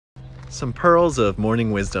Some pearls of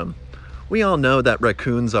morning wisdom. We all know that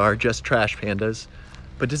raccoons are just trash pandas,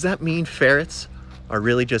 but does that mean ferrets are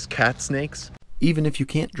really just cat snakes? Even if you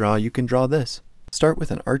can't draw, you can draw this. Start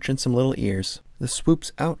with an arch and some little ears. The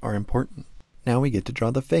swoops out are important. Now we get to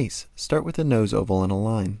draw the face. Start with a nose oval and a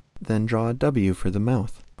line. Then draw a W for the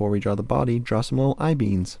mouth. Before we draw the body, draw some little eye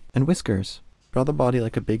beans and whiskers. Draw the body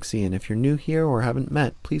like a big C, and if you're new here or haven't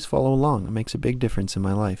met, please follow along. It makes a big difference in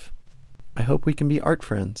my life. I hope we can be art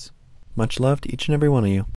friends. Much love to each and every one of you.